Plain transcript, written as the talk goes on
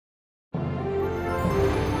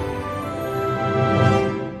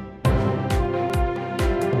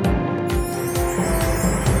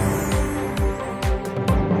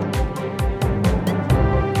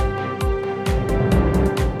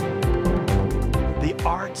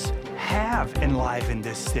arts have enlivened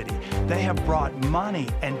this city. They have brought money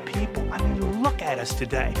and people. I mean, look at us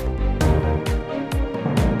today.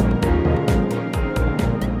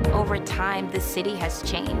 Over time, the city has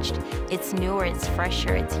changed. It's newer, it's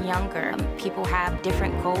fresher, it's younger. People have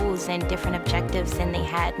different goals and different objectives than they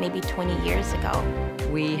had maybe 20 years ago.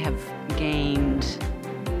 We have gained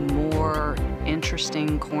more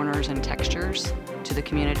interesting corners and textures to the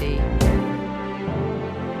community.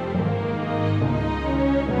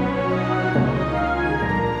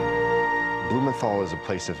 Blumenthal is a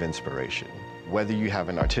place of inspiration. Whether you have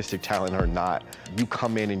an artistic talent or not, you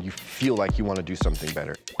come in and you feel like you want to do something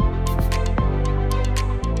better.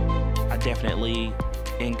 I definitely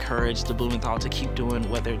encourage the Blumenthal to keep doing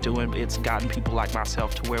what they're doing. It's gotten people like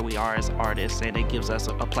myself to where we are as artists, and it gives us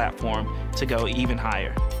a platform to go even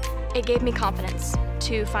higher. It gave me confidence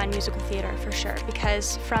to find musical theater for sure,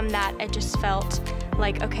 because from that it just felt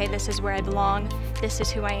like, okay, this is where I belong, this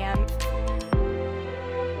is who I am.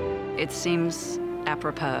 It seems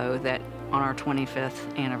apropos that on our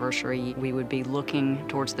 25th anniversary, we would be looking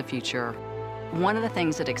towards the future. One of the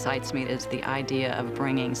things that excites me is the idea of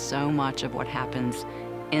bringing so much of what happens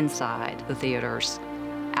inside the theaters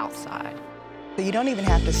outside. You don't even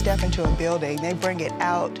have to step into a building. They bring it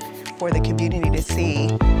out for the community to see.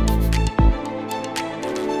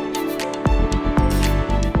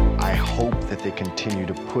 I hope that they continue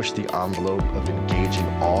to push the envelope of engaging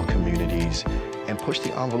all communities and push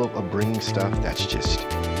the envelope of bringing stuff that's just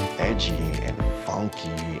edgy and funky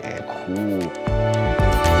and cool.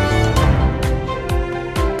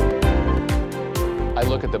 I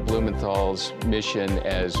look at the Blumenthal's mission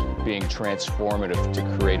as being transformative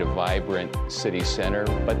to create a vibrant city center,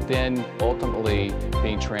 but then ultimately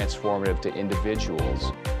being transformative to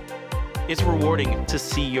individuals. It's rewarding to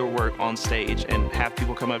see your work on stage and have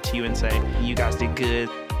people come up to you and say, you guys did good.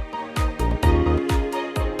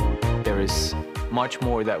 There is much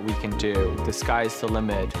more that we can do. The sky's the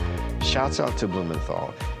limit. Shouts out to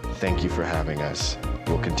Blumenthal. Thank you for having us.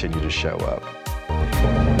 We'll continue to show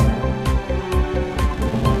up.